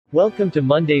Welcome to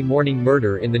Monday Morning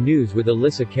Murder in the News with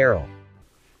Alyssa Carroll.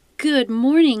 Good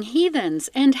morning, heathens,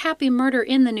 and happy Murder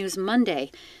in the News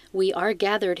Monday. We are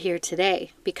gathered here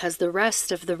today because the rest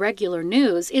of the regular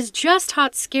news is just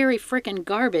hot, scary frickin'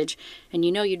 garbage, and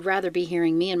you know you'd rather be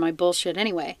hearing me and my bullshit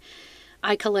anyway.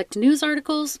 I collect news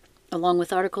articles, along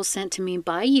with articles sent to me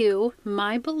by you,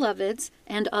 my beloveds,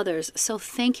 and others, so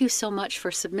thank you so much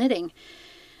for submitting.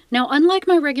 Now, unlike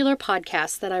my regular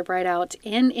podcast that I write out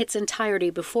in its entirety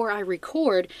before I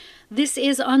record, this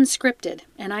is unscripted,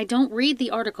 and I don't read the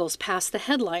articles past the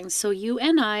headlines so you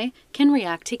and I can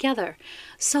react together.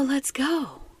 So let's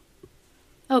go.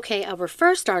 Okay, our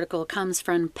first article comes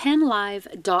from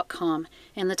PennLive.com,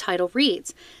 and the title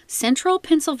reads, Central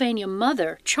Pennsylvania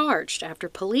Mother Charged After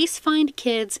Police Find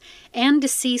Kids and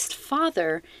Deceased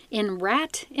Father in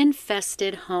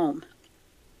Rat-Infested Home.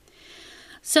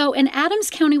 So, an Adams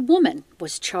County woman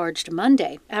was charged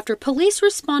Monday after police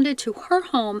responded to her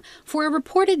home for a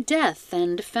reported death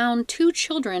and found two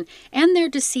children and their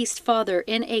deceased father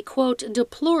in a, quote,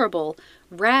 deplorable,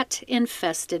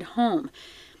 rat-infested home.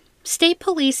 State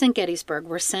police in Gettysburg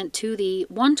were sent to the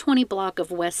 120 block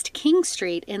of West King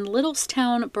Street in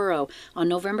Littlestown Borough on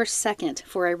November 2nd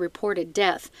for a reported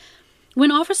death. When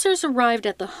officers arrived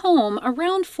at the home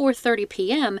around 4:30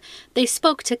 p.m., they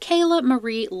spoke to Kayla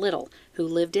Marie Little, who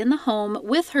lived in the home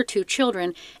with her two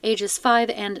children, ages 5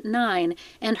 and 9,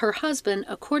 and her husband,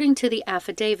 according to the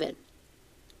affidavit.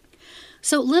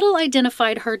 So Little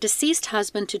identified her deceased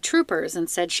husband to troopers and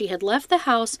said she had left the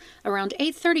house around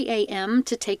 8:30 a.m.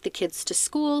 to take the kids to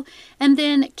school and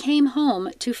then came home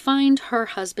to find her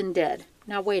husband dead.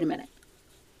 Now, wait a minute.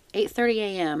 8:30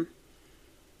 a.m.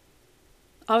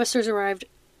 Officers arrived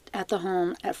at the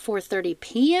home at 4:30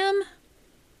 p.m.?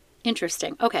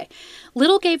 Interesting. Okay.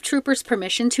 Little gave troopers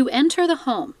permission to enter the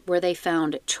home, where they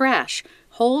found trash,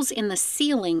 holes in the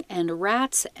ceiling, and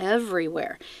rats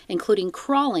everywhere, including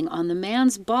crawling on the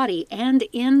man's body and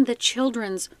in the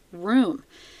children's room.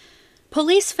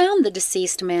 Police found the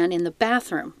deceased man in the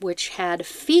bathroom, which had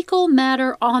fecal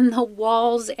matter on the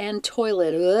walls and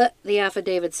toilet, the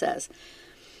affidavit says.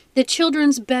 The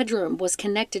children's bedroom was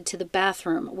connected to the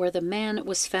bathroom where the man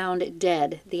was found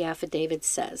dead, the affidavit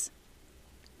says.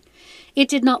 It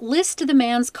did not list the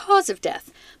man's cause of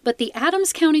death, but the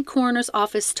Adams County Coroner's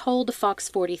Office told Fox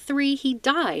 43 he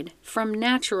died from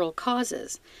natural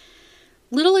causes.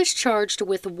 Little is charged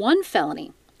with 1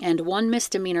 felony and 1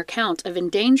 misdemeanor count of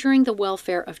endangering the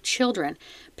welfare of children.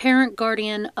 Parent,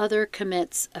 guardian, other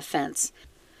commits offense.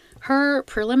 Her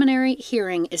preliminary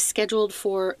hearing is scheduled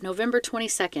for November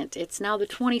 22nd. It's now the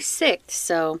 26th,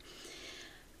 so,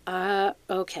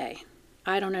 okay.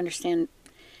 I don't understand.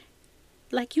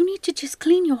 Like, you need to just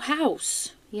clean your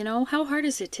house, you know? How hard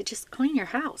is it to just clean your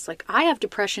house? Like, I have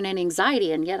depression and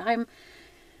anxiety, and yet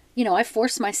I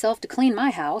force myself to clean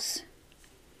my house.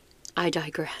 I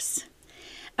digress.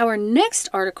 Our next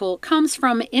article comes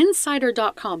from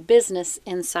Insider.com, Business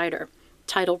Insider.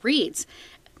 Title reads,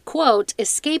 quote,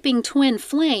 Escaping Twin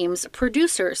Flames,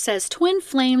 producer says Twin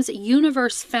Flames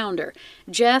universe founder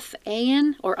Jeff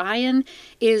Ian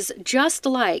is just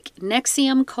like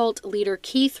NXIVM cult leader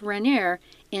Keith Raniere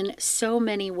in so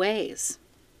many ways.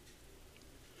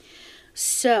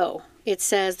 So, it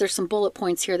says, there's some bullet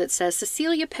points here that says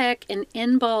Cecilia Peck and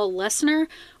Inbal Lesner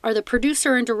are the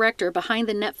producer and director behind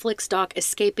the Netflix doc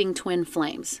Escaping Twin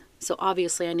Flames. So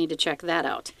obviously I need to check that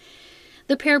out.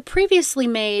 The pair previously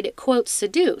made, quote,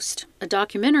 Seduced, a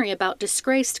documentary about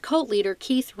disgraced cult leader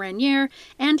Keith Raniere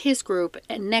and his group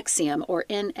NXIVM, or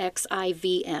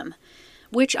NXIVM,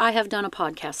 which I have done a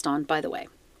podcast on, by the way.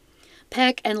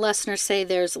 Peck and Lesnar say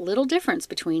there's little difference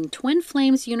between Twin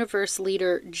Flames universe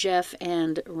leader Jeff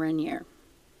and Raniere.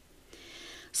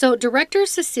 So director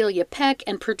Cecilia Peck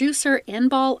and producer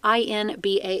Inbal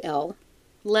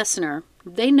Lesnar,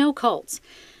 they know cults.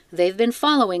 They've been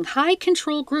following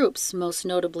high-control groups, most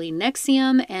notably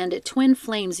NXIVM and Twin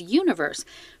Flames Universe,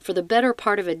 for the better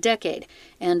part of a decade,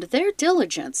 and their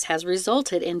diligence has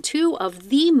resulted in 2 of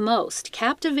the most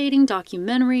captivating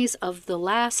documentaries of the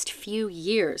last few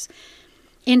years.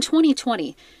 In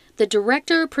 2020, the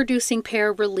director-producing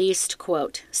pair released,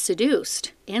 quote,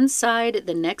 Seduced, Inside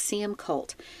the NXIVM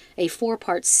Cult, a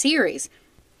 4-part series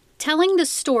telling the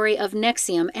story of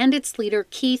NXIVM and its leader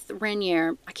Keith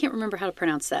Raniere, I can't remember how to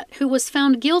pronounce that, who was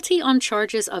found guilty on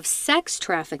charges of sex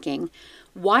trafficking,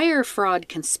 wire fraud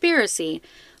conspiracy,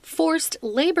 forced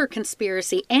labor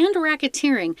conspiracy, and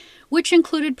racketeering, which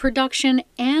included production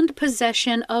and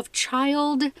possession of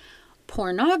child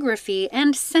pornography,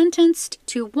 and sentenced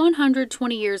to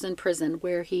 120 years in prison,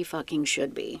 where he fucking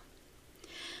should be.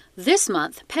 This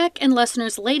month, Peck and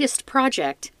Lesnar's latest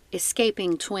project,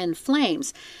 Escaping Twin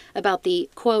Flames, about the,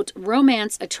 quote,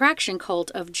 romance attraction cult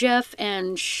of Jeff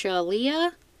and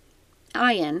Shalia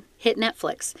Ian, hit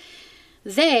Netflix.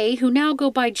 They, who now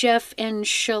go by Jeff and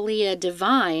Shalia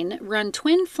Divine, run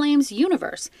Twin Flames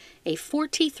Universe, a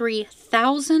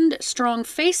 43,000-strong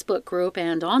Facebook group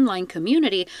and online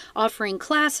community offering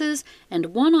classes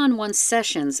and one-on-one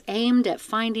sessions aimed at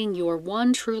finding your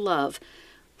one true love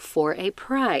for a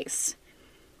price.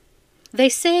 They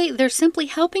say they're simply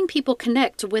helping people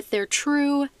connect with their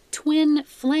true twin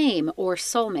flame or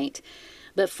soulmate.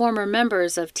 But former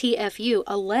members of TFU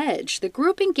allege the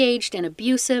group engaged in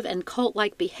abusive and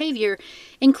cult-like behavior,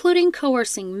 including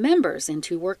coercing members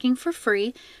into working for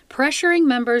free, pressuring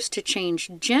members to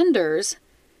change genders,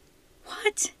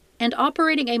 and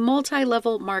operating a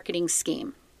multi-level marketing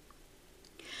scheme.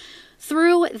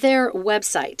 Through their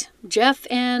website, Jeff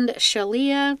and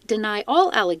Shalia deny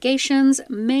all allegations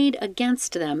made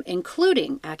against them,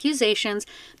 including accusations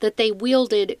that they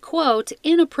wielded, quote,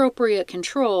 inappropriate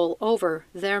control over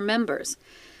their members.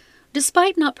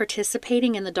 Despite not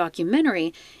participating in the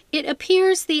documentary, it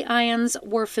appears the Ians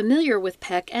were familiar with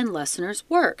Peck and Lesner's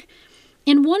work.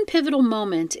 In one pivotal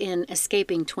moment in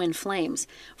Escaping Twin Flames,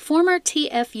 former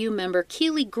TFU member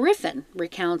Keely Griffin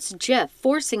recounts Jeff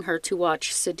forcing her to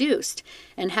watch Seduced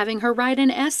and having her write an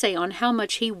essay on how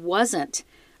much he wasn't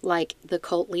like the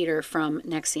cult leader from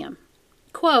NXIVM.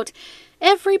 Quote,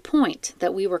 every point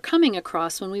that we were coming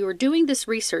across when we were doing this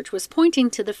research was pointing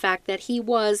to the fact that he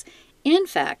was, in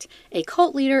fact, a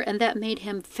cult leader, and that made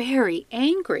him very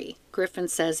angry, Griffin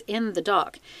says in the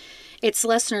doc. It's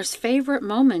Lesner's favorite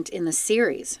moment in the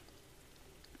series.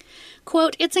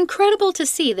 Quote, it's incredible to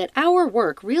see that our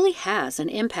work really has an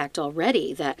impact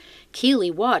already, that Keely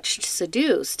watched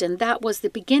Seduced, and that was the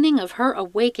beginning of her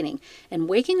awakening and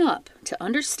waking up to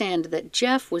understand that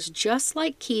Jeff was just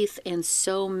like Keith in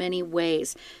so many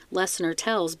ways, Lesner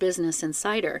tells Business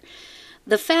Insider.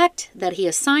 The fact that he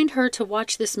assigned her to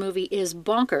watch this movie is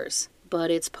bonkers, but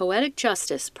it's poetic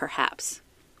justice, perhaps.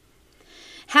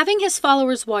 Having his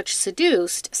followers watch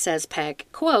Seduced, says Peck,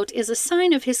 quote, is a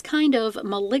sign of his kind of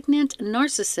malignant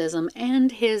narcissism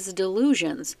and his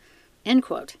delusions, end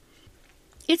quote.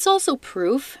 It's also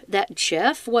proof that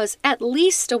Jeff was at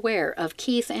least aware of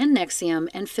Keith and NXIVM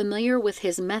and familiar with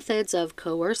his methods of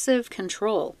coercive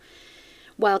control.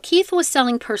 While Keith was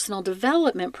selling personal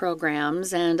development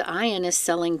programs and Ian is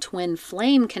selling Twin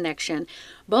Flame Connection,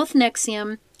 both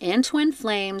NXIVM and Twin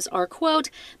Flames are, quote,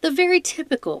 the very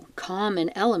typical common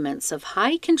elements of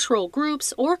high control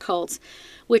groups or cults,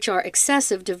 which are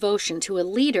excessive devotion to a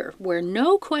leader where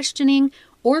no questioning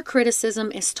or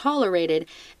criticism is tolerated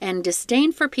and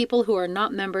disdain for people who are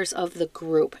not members of the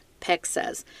group, Peck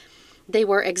says. They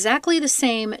were exactly the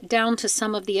same down to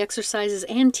some of the exercises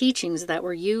and teachings that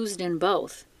were used in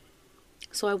both.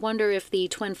 So I wonder if the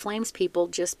Twin Flames people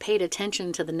just paid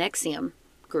attention to the NXIVM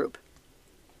group.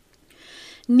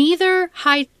 Neither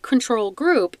high-control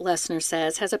group, Lesner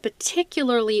says, has a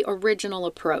particularly original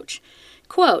approach.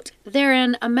 Quote, they're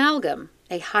an amalgam,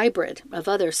 a hybrid of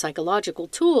other psychological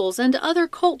tools and other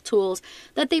cult tools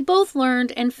that they both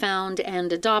learned and found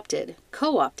and adopted,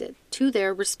 co-opted, to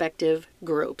their respective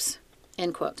groups.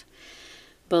 End quote.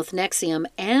 Both NXIVM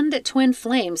and Twin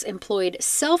Flames employed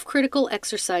self-critical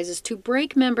exercises to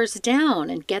break members down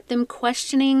and get them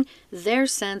questioning their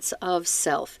sense of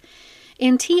self.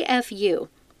 In TFU,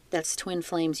 that's Twin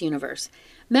Flames Universe,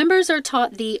 members are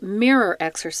taught the mirror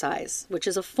exercise, which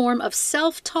is a form of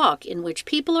self-talk in which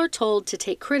people are told to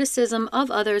take criticism of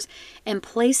others and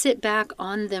place it back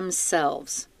on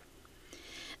themselves.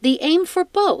 The aim for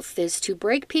both is to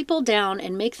break people down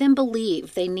and make them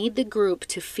believe they need the group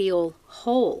to feel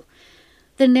whole.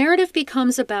 The narrative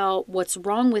becomes about what's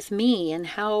wrong with me and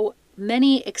how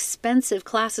many expensive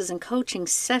classes and coaching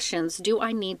sessions do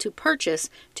I need to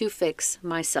purchase to fix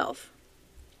myself.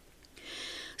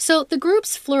 So the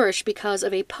groups flourish because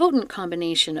of a potent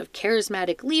combination of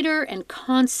charismatic leader and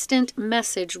constant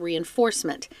message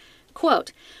reinforcement.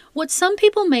 Quote, what some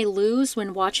people may lose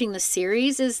when watching the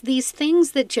series is these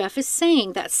things that Jeff is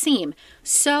saying that seem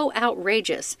so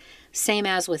outrageous, same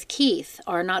as with Keith,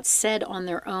 are not said on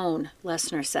their own,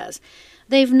 Lesner says.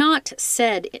 They're not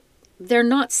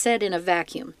said in a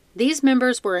vacuum. These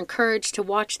members were encouraged to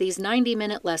watch these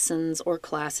 90-minute lessons or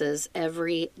classes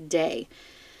every day.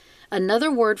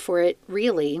 Another word for it,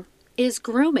 really, is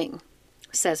grooming,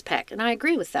 says Peck, and I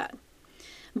agree with that.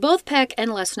 Both Peck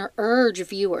and Lesner urge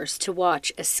viewers to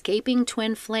watch Escaping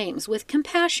Twin Flames with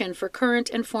compassion for current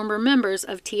and former members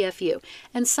of TFU.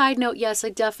 And side note, yes, I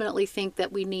definitely think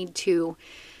that we need to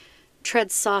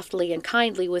tread softly and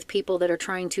kindly with people that are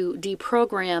trying to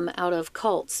deprogram out of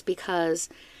cults because,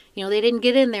 They didn't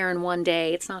get in there in one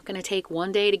day. It's not going to take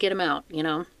one day to get them out,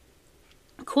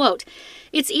 Quote,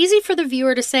 "It's easy for the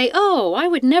viewer to say, oh, I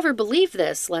would never believe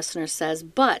this," Lesnar says,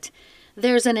 "but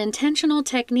there's an intentional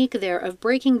technique there of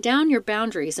breaking down your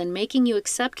boundaries and making you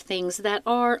accept things that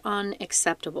are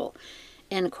unacceptable."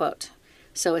 End quote.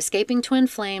 So Escaping Twin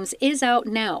Flames is out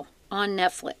now on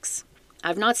Netflix.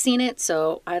 I've not seen it,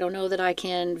 so I don't know that I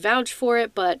can vouch for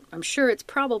it, but I'm sure it's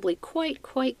probably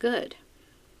quite good.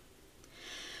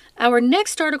 Our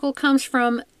next article comes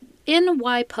from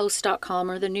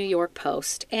nypost.com or the New York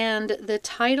Post, and the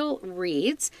title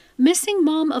reads, "Missing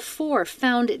Mom of 4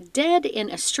 Found Dead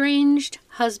in Estranged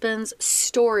Husband's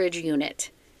Storage Unit,"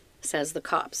 says the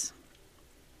cops.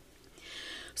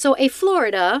 So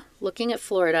looking at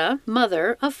Florida,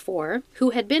 mother of 4,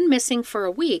 who had been missing for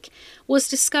a week, was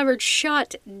discovered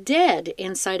shot dead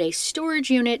inside a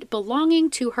storage unit belonging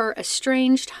to her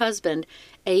estranged husband,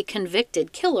 a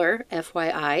convicted killer,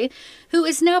 FYI, who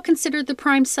is now considered the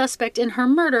prime suspect in her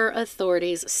murder,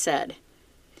 authorities said.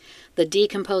 The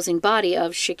decomposing body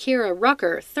of Shakira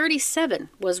Rucker, 37,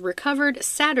 was recovered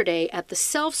Saturday at the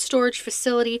self-storage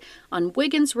facility on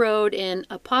Wiggins Road in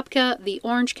Apopka, the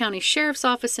Orange County Sheriff's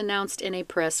Office announced in a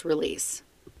press release.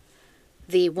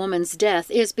 The woman's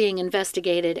death is being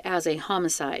investigated as a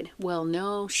homicide. Well,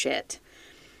 no shit.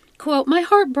 Quote, "My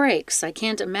heart breaks. I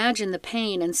can't imagine the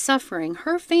pain and suffering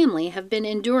her family have been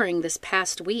enduring this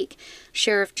past week,"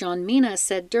 Sheriff John Mina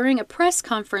said during a press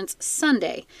conference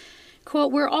Sunday.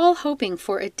 Quote, "We're all hoping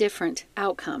for a different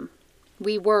outcome."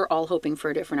 We were all hoping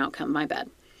for a different outcome, my bad.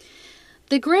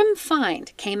 The grim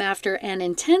find came after an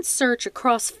intense search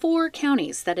across 4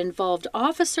 counties that involved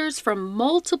officers from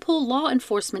multiple law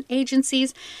enforcement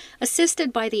agencies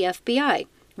assisted by the FBI,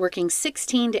 working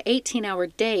 16 to 18-hour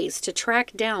days to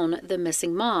track down the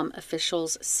missing mom,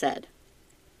 officials said.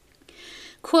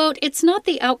 Quote, "It's not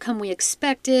the outcome we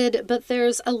expected, but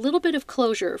there's a little bit of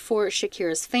closure for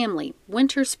Shakira's family,"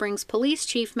 Winter Springs Police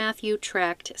Chief Matthew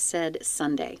Tracht said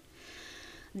Sunday.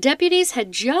 Deputies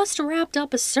had just wrapped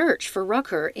up a search for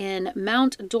Rucker in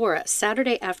Mount Dora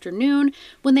Saturday afternoon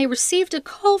when they received a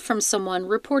call from someone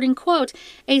reporting, quote,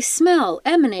 "a smell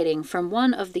emanating from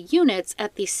one of the units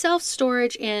at the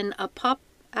self-storage in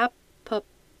Apopka,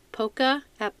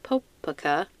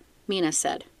 Mina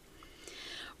said.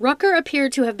 Rucker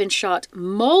appeared to have been shot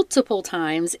multiple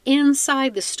times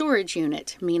inside the storage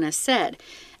unit, Mina said,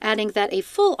 adding that a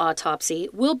full autopsy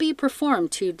will be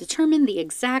performed to determine the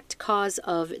exact cause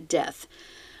of death.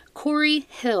 Corey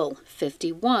Hill,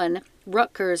 51,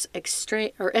 Rucker's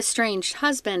estranged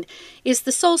husband, is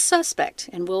the sole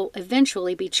suspect and will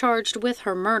eventually be charged with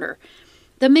her murder.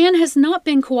 The man has not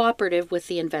been cooperative with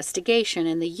the investigation,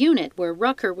 and the unit where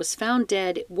Rucker was found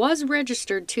dead was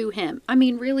registered to him. I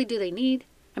mean, really, do they need?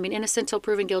 Innocent till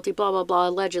proven guilty, blah, blah, blah,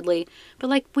 allegedly.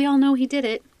 But, we all know he did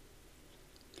it.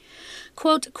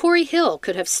 Quote, "Corey Hill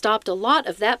could have stopped a lot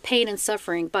of that pain and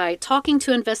suffering by talking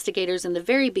to investigators in the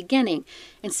very beginning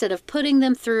instead of putting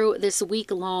them through this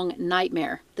week-long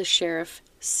nightmare," the sheriff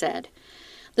said.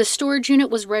 The storage unit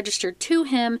was registered to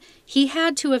him. He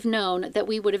had to have known that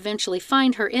we would eventually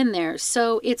find her in there,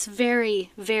 so it's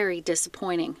very, very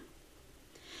disappointing.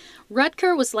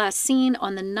 Rutger was last seen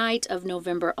on the night of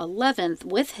November 11th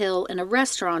with Hill in a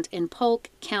restaurant in Polk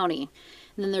County.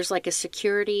 And then there's a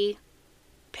security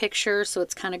picture, so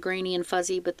it's kind of grainy and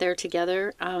fuzzy, but they're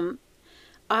together.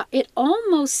 It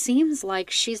almost seems like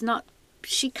she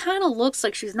kind of looks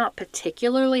like she's not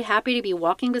particularly happy to be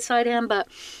walking beside him, but,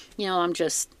 that's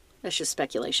just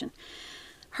speculation.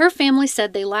 Her family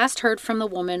said they last heard from the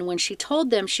woman when she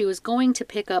told them she was going to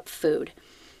pick up food.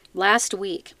 Last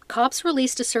week, cops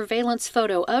released a surveillance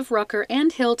photo of Rucker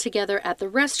and Hill together at the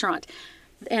restaurant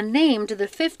and named the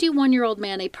 51-year-old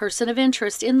man a person of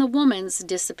interest in the woman's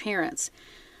disappearance.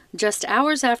 Just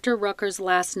hours after Rucker's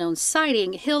last known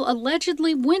sighting, Hill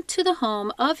allegedly went to the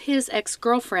home of his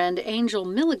ex-girlfriend, Angel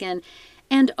Milligan,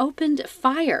 and opened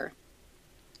fire.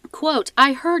 Quote,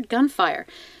 "I heard gunfire.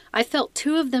 I felt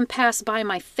 2 of them pass by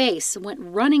my face, went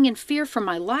running in fear for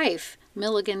my life,"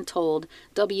 Milligan told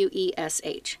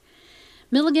WESH.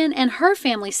 Milligan and her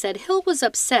family said Hill was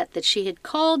upset that she had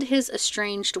called his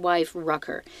estranged wife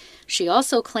Rucker. She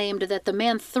also claimed that the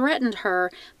man threatened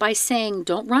her by saying,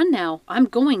 "Don't run now, I'm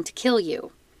going to kill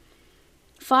you."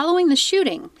 Following the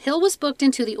shooting, Hill was booked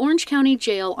into the Orange County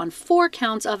Jail on 4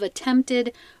 counts of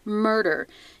attempted murder.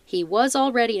 He was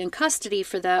already in custody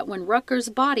for that when Rucker's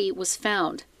body was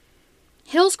found.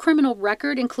 Hill's criminal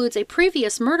record includes a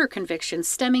previous murder conviction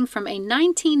stemming from a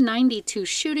 1992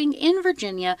 shooting in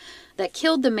Virginia that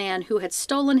killed the man who had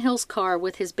stolen Hill's car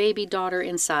with his baby daughter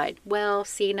inside. Well,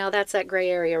 see, now that's that gray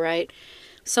area, right?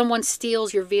 someone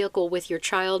steals your vehicle with your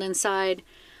child inside.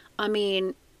 I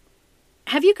mean,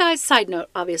 have you guys, side note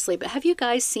obviously, but have you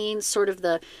guys seen sort of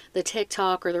the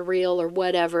TikTok or the reel or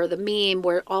whatever, the meme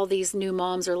where all these new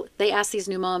moms they ask these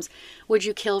new moms, would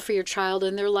you kill for your child?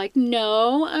 And they're like,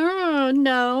 no,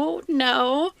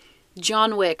 no.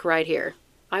 John Wick right here.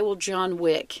 I will John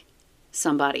Wick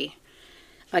somebody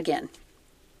again.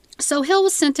 So Hill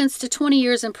was sentenced to 20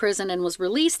 years in prison and was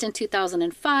released in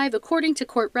 2005. According to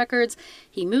court records,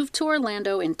 he moved to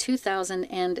Orlando in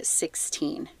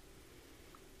 2016.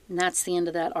 And that's the end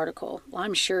of that article. Well,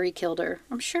 I'm sure he killed her.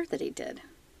 I'm sure that he did.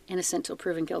 Innocent till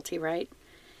proven guilty, right?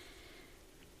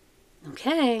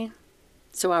 Okay.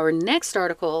 So our next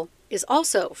article is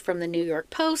also from the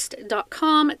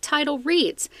NewYorkPost.com. Title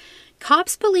reads,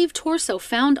 Cops believe torso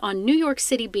found on New York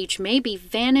City beach may be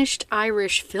vanished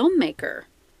Irish filmmaker,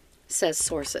 says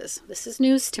sources. This is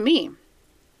news to me.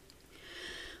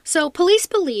 So, police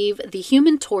believe the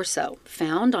human torso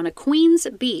found on a Queens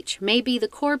beach may be the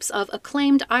corpse of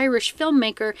acclaimed Irish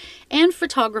filmmaker and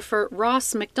photographer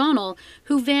Ross McDonnell,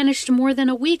 who vanished more than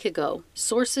a week ago,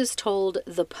 sources told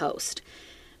The Post.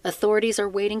 Authorities are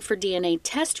waiting for DNA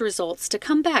test results to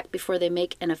come back before they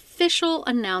make an official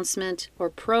announcement or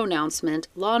pronouncement,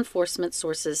 law enforcement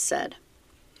sources said.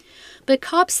 But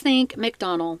cops think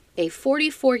McDonnell, a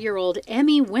 44-year-old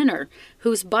Emmy winner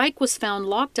whose bike was found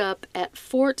locked up at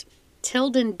Fort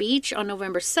Tilden Beach on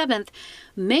November 7th,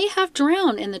 may have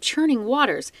drowned in the churning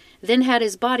waters, then had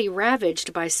his body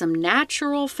ravaged by some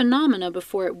natural phenomena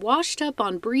before it washed up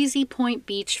on Breezy Point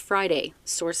Beach Friday,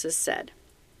 sources said.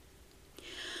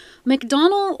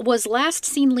 McDonnell was last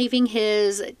seen leaving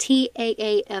his Taffy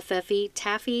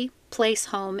Place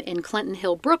home in Clinton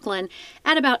Hill, Brooklyn,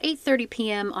 at about 8:30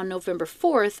 p.m. on November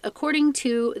 4th, according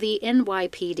to the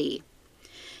NYPD.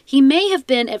 He may have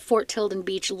been at Fort Tilden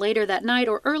Beach later that night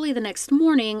or early the next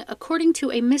morning, according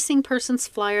to a missing persons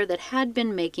flyer that had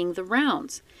been making the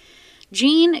rounds.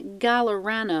 Gene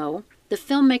Gallerano, the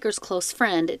filmmaker's close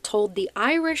friend, told the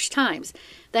Irish Times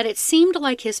that it seemed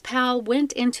like his pal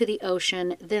went into the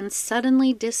ocean, then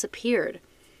suddenly disappeared.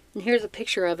 And here's a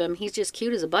picture of him. He's just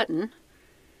cute as a button.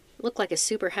 Looked like a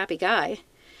super happy guy.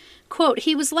 Quote,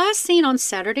 he was last seen on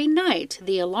Saturday night.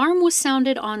 The alarm was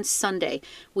sounded on Sunday.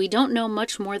 We don't know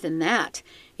much more than that.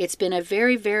 It's been a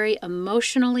very, very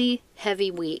emotionally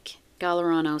heavy week,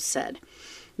 Gallerano said.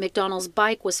 McDonnell's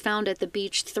bike was found at the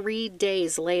beach 3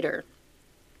 days later.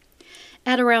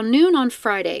 At around noon on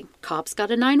Friday, cops got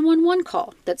a 911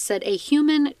 call that said a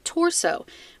human torso,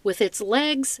 with its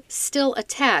legs still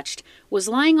attached, was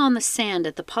lying on the sand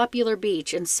at the popular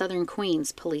beach in southern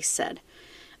Queens, police said.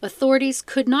 Authorities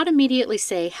could not immediately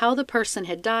say how the person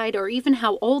had died or even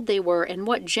how old they were and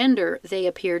what gender they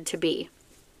appeared to be.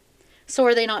 So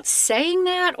are they not saying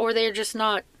that, or they're just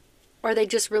not, or they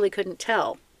just really couldn't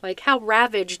tell? Like, how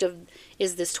ravaged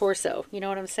is this torso? You know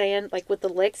what I'm saying? Like, with the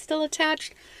legs still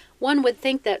attached? One would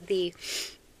think that the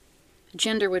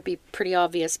gender would be pretty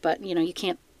obvious, but, you know, you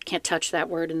can't touch that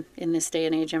word in this day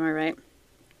and age, am I right?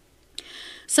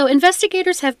 So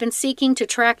investigators have been seeking to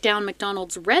track down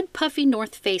McDonnell's red puffy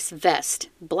North Face vest,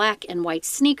 black and white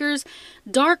sneakers,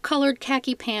 dark-colored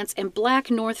khaki pants, and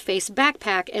black North Face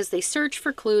backpack as they search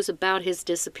for clues about his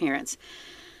disappearance.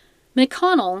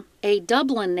 McConnell, a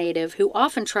Dublin native who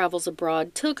often travels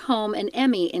abroad, took home an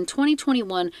Emmy in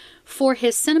 2021 for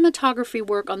his cinematography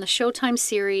work on the Showtime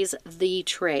series The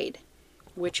Trade,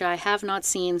 which I have not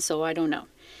seen, so I don't know.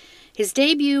 His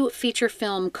debut feature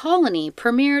film, Colony,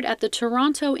 premiered at the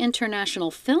Toronto International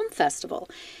Film Festival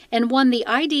and won the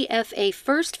IDFA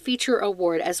First Feature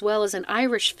Award as well as an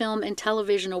Irish Film and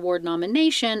Television Award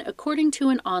nomination, according to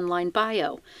an online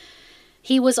bio.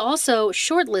 He was also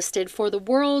shortlisted for the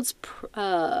World's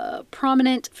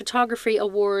Prominent Photography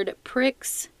Award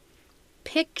Prix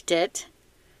Pictet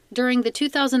during the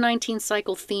 2019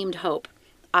 cycle themed Hope.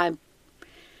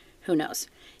 Who knows?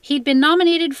 He'd been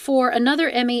nominated for another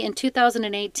Emmy in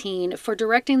 2018 for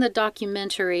directing the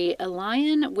documentary A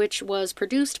Lion, which was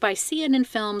produced by CNN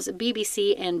Films,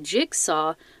 BBC, and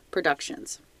Jigsaw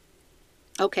Productions.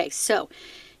 Okay, so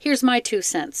here's my 2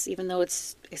 cents, even though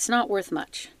it's not worth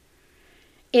much.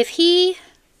 If he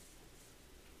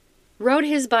rode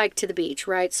his bike to the beach,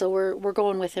 right? So we're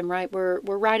going with him, right? We're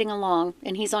riding along,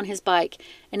 and he's on his bike,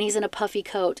 and he's in a puffy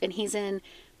coat, and he's in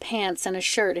pants and a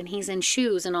shirt, and he's in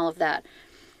shoes and all of that.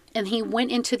 And he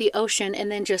went into the ocean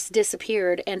and then just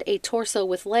disappeared, and a torso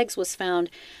with legs was found.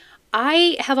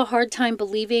 I have a hard time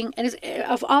believing, and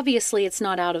obviously it's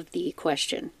not out of the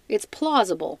question. It's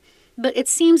plausible, but it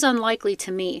seems unlikely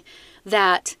to me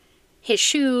that his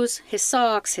shoes, his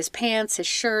socks, his pants, his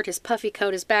shirt, his puffy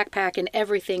coat, his backpack, and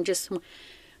everything just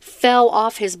fell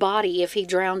off his body if he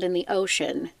drowned in the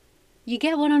ocean. You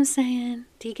get what I'm saying?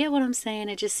 Do you get what I'm saying?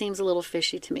 It just seems a little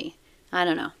fishy to me. I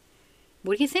don't know.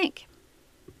 What do you think?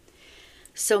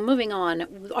 So moving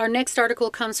on, our next article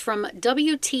comes from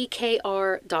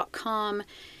WTKR.com.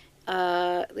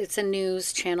 It's a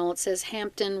news channel. It says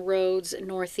Hampton Roads,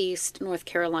 Northeast, North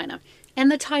Carolina. And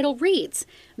the title reads,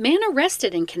 "Man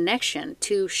arrested in connection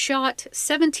to shot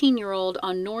 17-year-old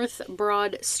on North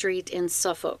Broad Street in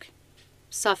Suffolk."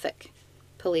 Suffolk,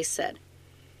 police said.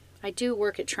 I do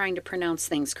work at trying to pronounce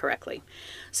things correctly.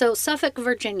 So, Suffolk,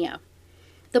 Virginia.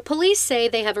 The police say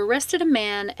they have arrested a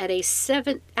man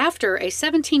after a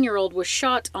 17-year-old was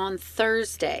shot on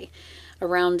Thursday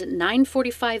around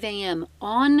 9:45 a.m.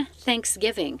 on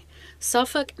Thanksgiving.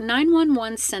 Suffolk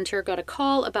 911 Center got a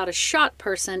call about a shot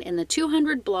person in the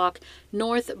 200 block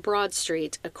North Broad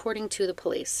Street, according to the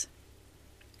police.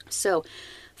 So,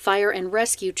 Fire and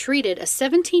Rescue treated a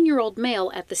 17-year-old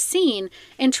male at the scene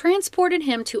and transported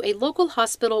him to a local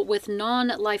hospital with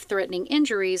non-life-threatening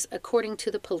injuries, according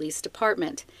to the police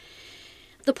department.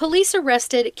 The police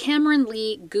arrested Cameron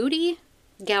Lee Gowdy,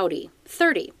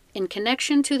 30, in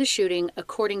connection to the shooting,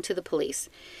 according to the police.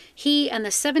 He and the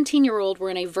 17-year-old were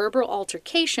in a verbal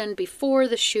altercation before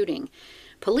the shooting.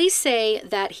 Police say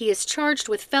that he is charged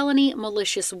with felony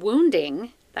malicious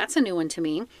wounding, that's a new one to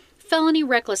me, felony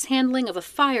reckless handling of a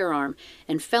firearm,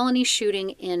 and felony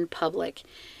shooting in public.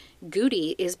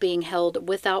 Gowdy is being held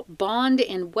without bond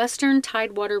in Western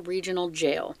Tidewater Regional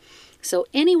Jail. So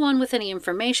anyone with any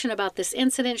information about this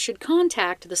incident should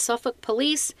contact the Suffolk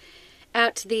Police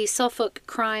at the Suffolk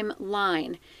Crime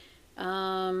Line.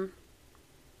 There's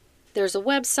a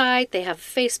website, they have a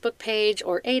Facebook page,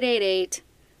 or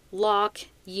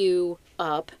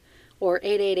 888-LOCK-YOU-UP, or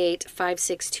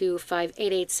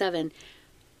 888-562-5887.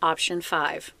 Option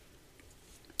 5.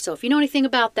 So if you know anything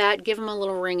about that, give them a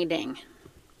little ring-a-ding.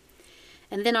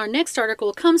 And then our next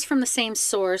article comes from the same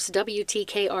source,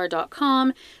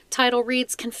 WTKR.com. Title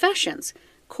reads, Confessions.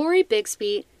 Corey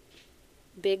Bigsby,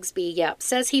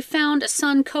 says he found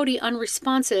son Cody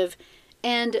unresponsive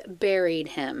and buried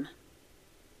him.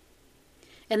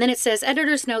 And then it says,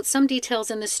 editor's note, some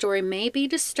details in this story may be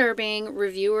disturbing.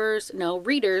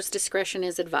 Readers' discretion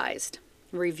is advised.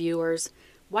 Reviewers.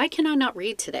 Why can I not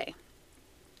read today?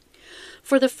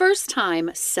 For the first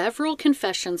time, several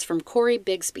confessions from Corey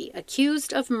Bigsby,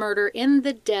 accused of murder in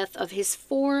the death of his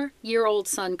 4-year-old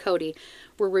son Cody,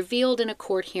 were revealed in a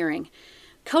court hearing.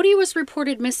 Cody was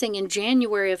reported missing in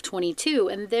January of 22,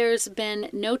 and there's been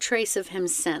no trace of him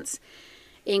since.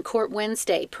 In court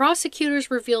Wednesday,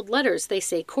 prosecutors revealed letters they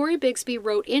say Corey Bigsby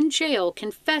wrote in jail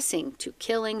confessing to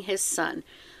killing his son.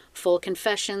 Full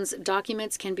confessions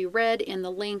documents can be read in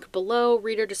the link below.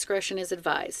 Reader discretion is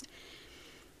advised.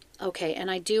 Okay, and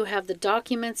I do have the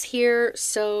documents here,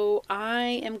 so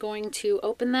I am going to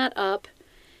open that up,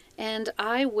 and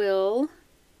I will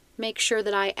make sure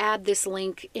that I add this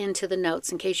link into the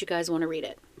notes in case you guys want to read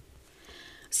it.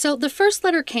 So the first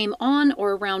letter came on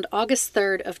or around August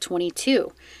 3rd of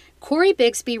 22. Corey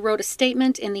Bigsby wrote a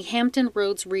statement in the Hampton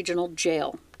Roads Regional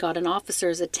Jail, got an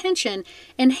officer's attention,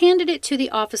 and handed it to the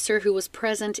officer who was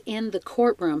present in the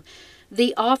courtroom.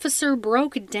 The officer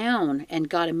broke down and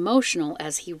got emotional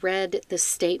as he read the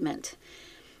statement.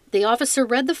 The officer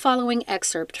read the following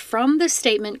excerpt from the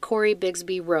statement Corey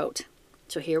Bigsby wrote.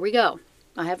 So here we go.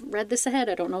 I haven't read this ahead.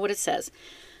 I don't know what it says.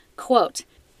 Quote,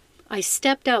 I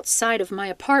stepped outside of my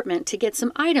apartment to get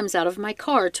some items out of my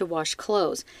car to wash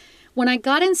clothes. When I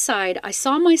got inside, I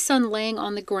saw my son laying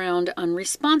on the ground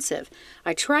unresponsive.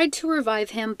 I tried to revive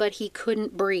him, but he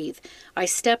couldn't breathe. I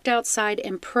stepped outside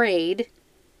and prayed.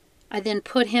 I then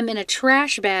put him in a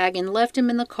trash bag and left him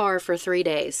in the car for 3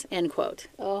 days. End quote.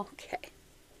 Okay.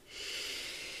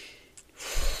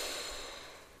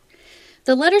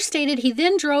 The letter stated he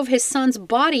then drove his son's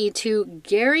body to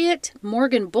Garriott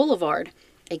Morgan Boulevard.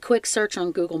 A quick search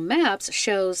on Google Maps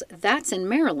shows that's in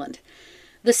Maryland.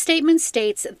 The statement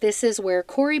states this is where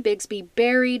Corey Bigsby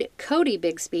buried Cody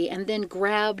Bigsby and then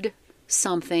grabbed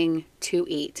something to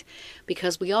eat.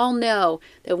 Because we all know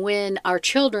that when our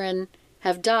children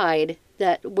have died,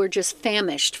 that we're just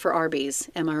famished for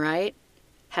Arby's. Am I right?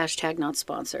 Hashtag not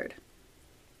sponsored.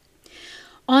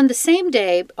 On the same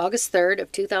day, August 3rd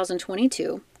of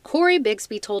 2022, Corey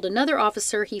Bigsby told another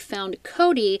officer he found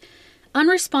Cody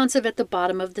unresponsive at the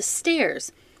bottom of the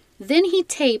stairs. Then he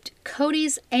taped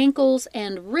Cody's ankles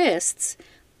and wrists,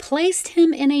 placed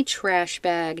him in a trash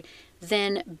bag,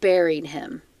 then buried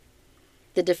him.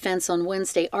 The defense on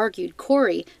Wednesday argued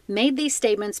Corey made these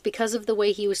statements because of the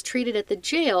way he was treated at the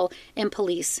jail and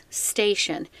police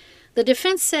station. The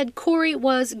defense said Corey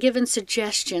was given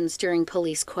suggestions during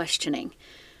police questioning.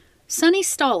 Sonny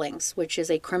Stallings, which is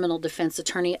a criminal defense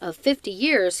attorney of 50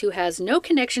 years who has no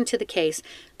connection to the case,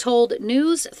 told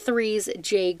News 3's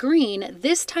Jay Green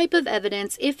this type of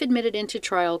evidence, if admitted into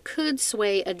trial, could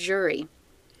sway a jury.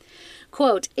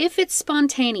 Quote, if it's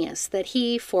spontaneous that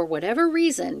he, for whatever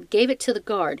reason, gave it to the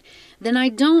guard, then I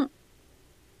don't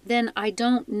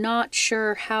not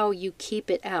sure how you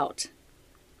keep it out.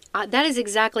 That is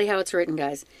exactly how it's written,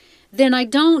 guys. Then I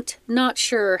don't not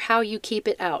sure how you keep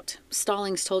it out,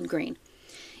 Stallings told Green.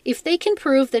 If they can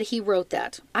prove that he wrote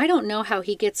that, I don't know how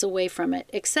he gets away from it,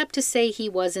 except to say he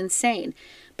was insane.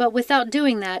 But without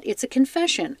doing that, it's a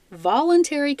confession,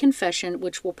 voluntary confession,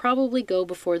 which will probably go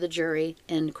before the jury,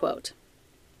 end quote.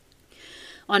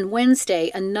 On Wednesday,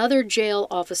 another jail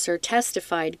officer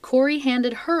testified Corey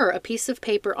handed her a piece of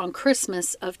paper on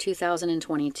Christmas of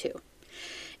 2022.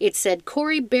 It said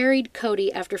Corey buried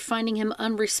Cody after finding him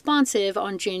unresponsive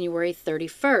on January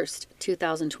 31st,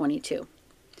 2022.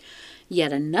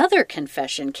 Yet another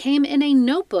confession came in a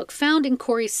notebook found in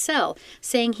Corey's cell,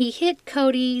 saying he hit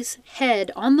Cody's head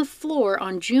on the floor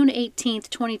on June 18th,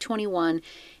 2021,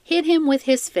 hit him with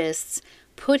his fists,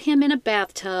 put him in a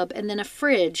bathtub and then a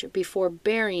fridge before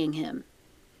burying him.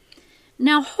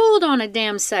 Now hold on a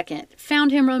damn second.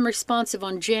 Found him unresponsive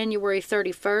on January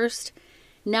 31st.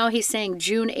 Now he's saying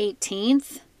June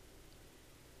 18th.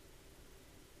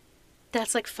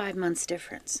 That's like 5 months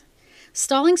difference.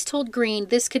 Stallings told Green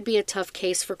this could be a tough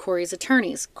case for Corey's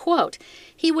attorneys. Quote,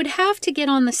 he would have to get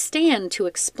on the stand to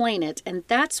explain it, and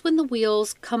that's when the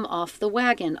wheels come off the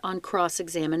wagon on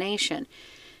cross-examination.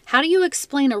 How do you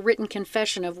explain a written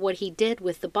confession of what he did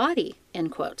with the body?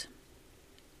 End quote.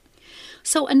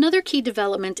 So another key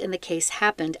development in the case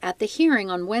happened at the hearing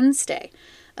on Wednesday.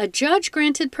 A judge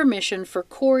granted permission for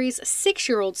Corey's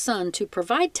 6-year-old son to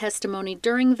provide testimony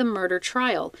during the murder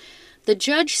trial. The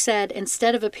judge said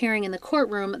instead of appearing in the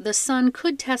courtroom, the son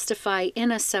could testify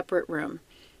in a separate room.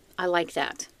 I like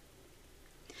that.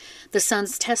 The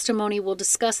son's testimony will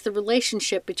discuss the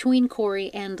relationship between Corey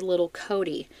and little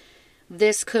Cody.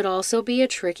 This could also be a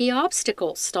tricky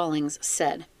obstacle, Stallings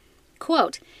said.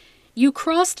 Quote, you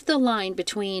crossed the line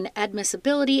between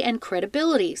admissibility and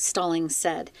credibility, Stallings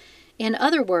said. In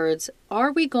other words,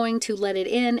 are we going to let it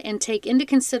in and take into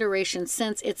consideration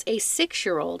since it's a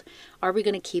 6-year-old? Are we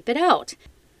going to keep it out?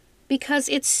 Because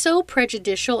it's so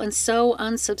prejudicial and so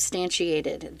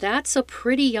unsubstantiated. That's a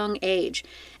pretty young age.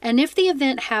 And if the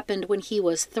event happened when he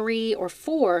was 3 or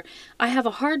 4, I have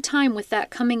a hard time with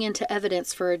that coming into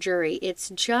evidence for a jury.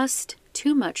 It's just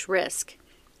too much risk.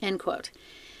 End quote.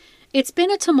 It's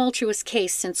been a tumultuous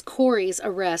case since Corey's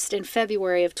arrest in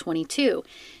February of 22.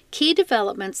 Key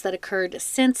developments that occurred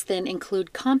since then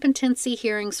include competency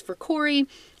hearings for Corey,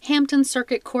 Hampton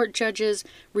Circuit Court judges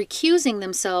recusing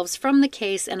themselves from the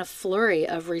case, and a flurry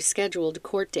of rescheduled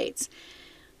court dates.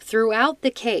 Throughout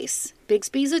the case,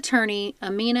 Bixby's attorney,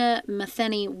 Amina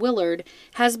Matheny Willard,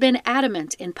 has been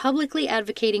adamant in publicly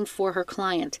advocating for her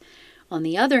client. On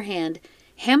the other hand,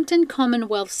 Hampton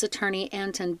Commonwealth's attorney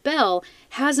Anton Bell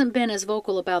hasn't been as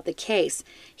vocal about the case.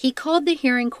 He called the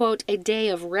hearing, quote, a day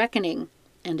of reckoning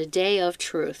and a day of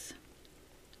truth.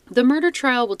 The murder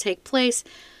trial will take place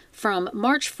from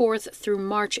March 4th through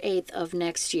March 8th of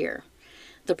next year.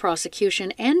 The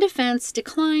prosecution and defense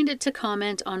declined to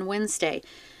comment on Wednesday.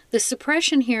 The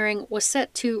suppression hearing was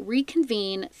set to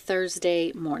reconvene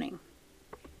Thursday morning.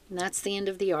 And that's the end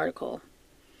of the article.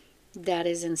 That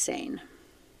is insane.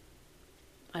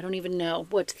 I don't even know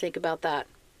what to think about that.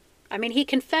 I mean, he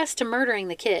confessed to murdering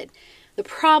the kid. The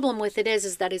problem with it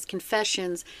is that his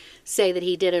confessions say that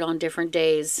he did it on different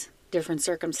days, different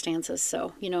circumstances.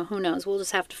 So, who knows? We'll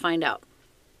just have to find out.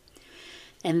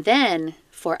 And then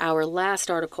for our last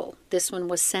article, this one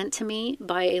was sent to me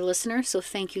by a listener, so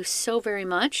thank you so very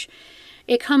much.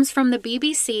 It comes from the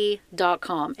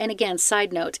BBC.com. And again,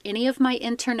 side note, any of my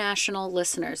international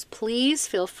listeners, please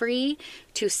feel free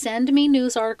to send me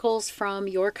news articles from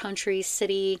your country,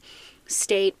 city,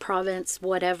 state, province,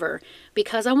 whatever,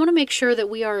 because I want to make sure that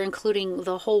we are including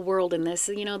the whole world in this.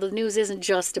 The news isn't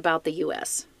just about the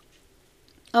U.S.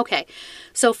 Okay,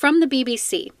 so from the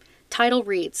BBC, title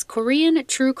reads, Korean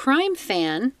true crime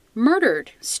fan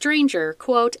murdered stranger,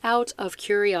 quote, out of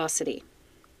curiosity.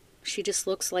 She just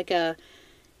looks like a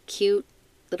cute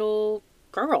little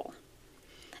girl.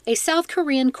 A South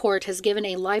Korean court has given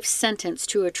a life sentence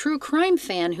to a true crime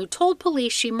fan who told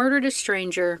police she murdered a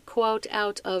stranger, quote,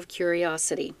 out of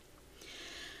curiosity.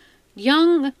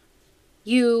 Jung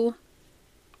Yoo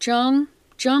Jung,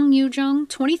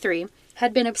 23,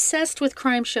 had been obsessed with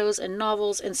crime shows and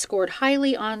novels and scored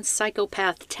highly on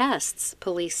psychopath tests,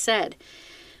 police said.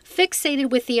 Fixated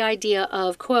with the idea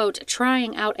of, quote,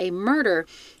 trying out a murder,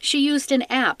 she used an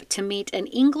app to meet an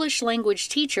English language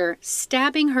teacher,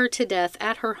 stabbing her to death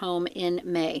at her home in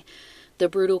May. The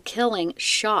brutal killing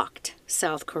shocked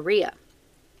South Korea.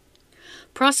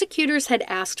 Prosecutors had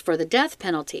asked for the death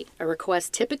penalty, a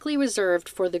request typically reserved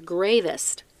for the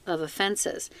gravest of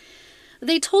offenses.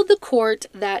 They told the court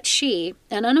that she,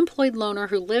 an unemployed loner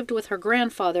who lived with her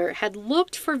grandfather, had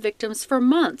looked for victims for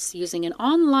months using an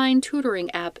online tutoring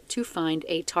app to find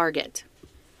a target.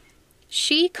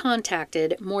 She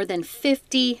contacted more than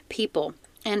 50 people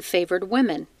and favored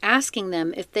women, asking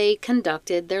them if they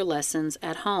conducted their lessons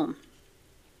at home.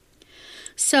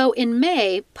 So in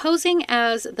May, posing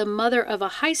as the mother of a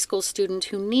high school student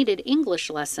who needed English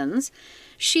lessons,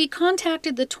 she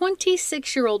contacted the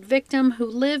 26-year-old victim who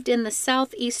lived in the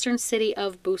southeastern city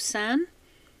of Busan.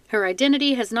 Her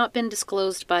identity has not been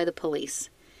disclosed by the police.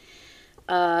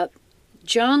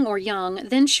 Young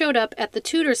then showed up at the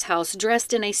tutor's house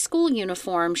dressed in a school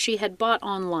uniform she had bought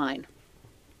online.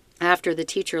 After the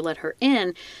teacher let her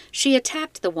in, she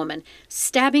attacked the woman,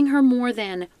 stabbing her more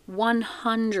than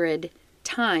 100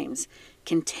 times,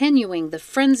 continuing the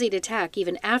frenzied attack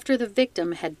even after the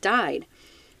victim had died.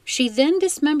 She then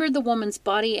dismembered the woman's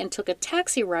body and took a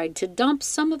taxi ride to dump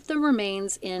some of the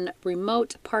remains in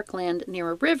remote parkland near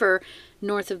a river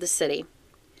north of the city.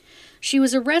 She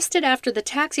was arrested after the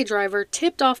taxi driver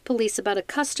tipped off police about a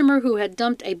customer who had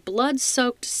dumped a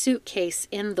blood-soaked suitcase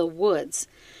in the woods.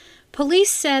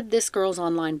 Police said this girl's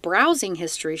online browsing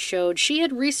history showed she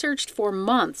had researched for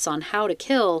months on how to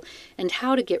kill and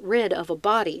how to get rid of a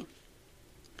body.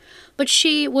 But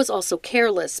she was also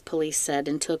careless, police said,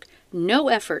 and took no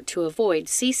effort to avoid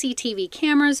CCTV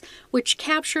cameras, which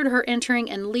captured her entering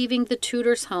and leaving the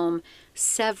tutor's home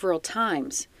several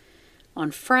times.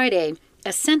 On Friday,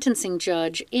 a sentencing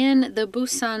judge in the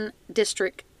Busan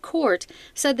District Court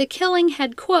said the killing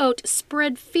had, quote,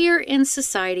 spread fear in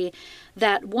society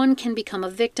that one can become a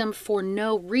victim for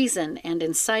no reason and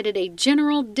incited a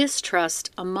general distrust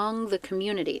among the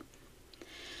community.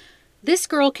 This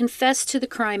girl confessed to the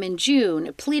crime in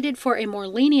June, pleaded for a more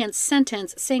lenient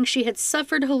sentence, saying she had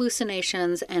suffered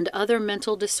hallucinations and other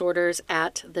mental disorders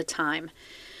at the time.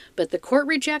 But the court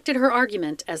rejected her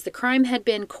argument as the crime had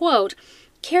been, quote,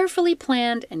 carefully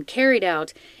planned and carried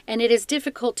out, and it is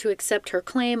difficult to accept her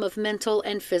claim of mental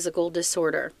and physical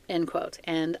disorder, end quote.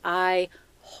 And I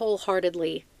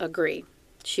wholeheartedly agree.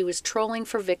 She was trolling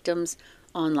for victims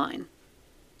online.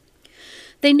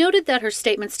 They noted that her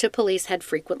statements to police had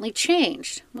frequently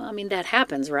changed. Well, I mean, that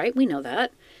happens, right? We know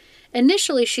that.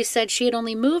 Initially, she said she had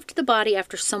only moved the body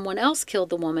after someone else killed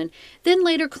the woman, then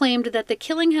later claimed that the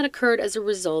killing had occurred as a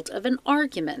result of an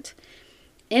argument.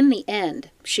 In the end,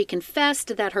 she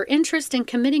confessed that her interest in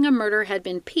committing a murder had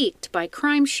been piqued by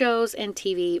crime shows and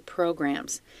TV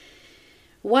programs.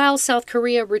 While South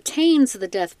Korea retains the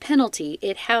death penalty,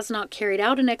 it has not carried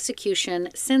out an execution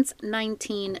since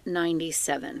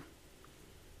 1997.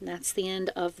 That's the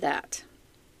end of that.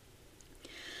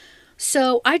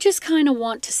 So I just kind of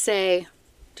want to say,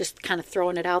 just kind of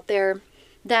throwing it out there,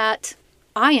 that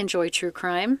I enjoy true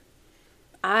crime.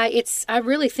 I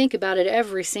really think about it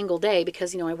every single day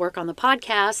because, I work on the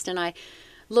podcast and I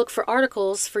look for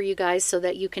articles for you guys so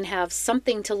that you can have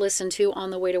something to listen to on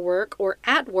the way to work or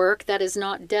at work that is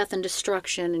not death and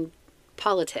destruction and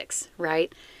politics,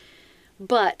 right?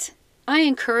 But I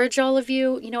encourage all of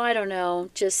you, I don't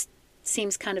know, just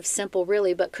seems kind of simple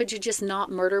really, but could you just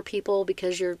not murder people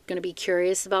because you're going to be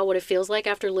curious about what it feels like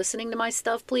after listening to my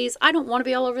stuff, please? I don't want to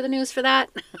be all over the news for that.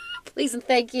 Please and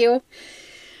thank you.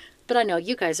 But I know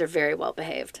you guys are very well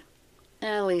behaved,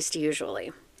 at least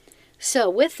usually. So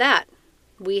with that,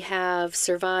 we have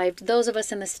survived, those of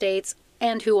us in the States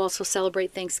and who also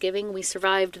celebrate Thanksgiving, we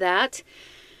survived that.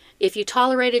 If you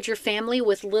tolerated your family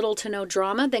with little to no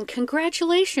drama, then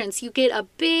congratulations. You get a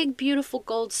big, beautiful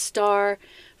gold star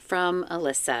from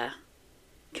Alyssa.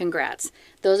 Congrats.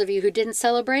 Those of you who didn't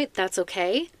celebrate, that's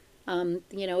okay.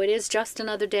 It is just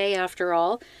another day after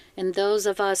all. And those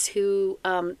of us who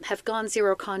have gone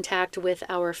zero contact with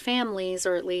our families,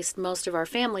 or at least most of our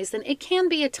families, then it can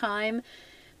be a time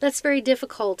that's very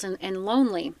difficult and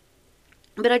lonely.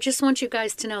 But I just want you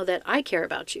guys to know that I care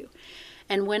about you.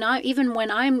 And even when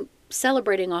I'm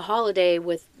celebrating a holiday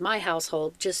with my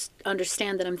household, just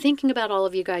understand that I'm thinking about all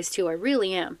of you guys too. I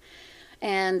really am.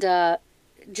 And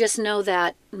just know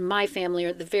that my family,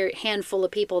 or the very handful of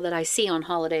people that I see on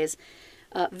holidays,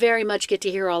 very much get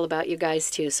to hear all about you guys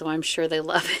too. So I'm sure they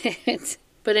love it.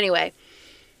 But anyway,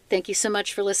 thank you so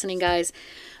much for listening, guys.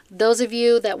 Those of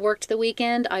you that worked the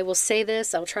weekend, I will say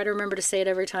this. I'll try to remember to say it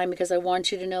every time because I want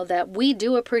you to know that we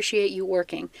do appreciate you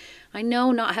working. I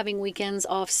know not having weekends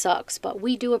off sucks, but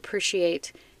we do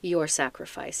appreciate your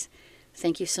sacrifice.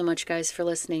 Thank you so much, guys, for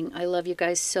listening. I love you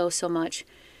guys so, so much.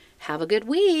 Have a good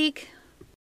week.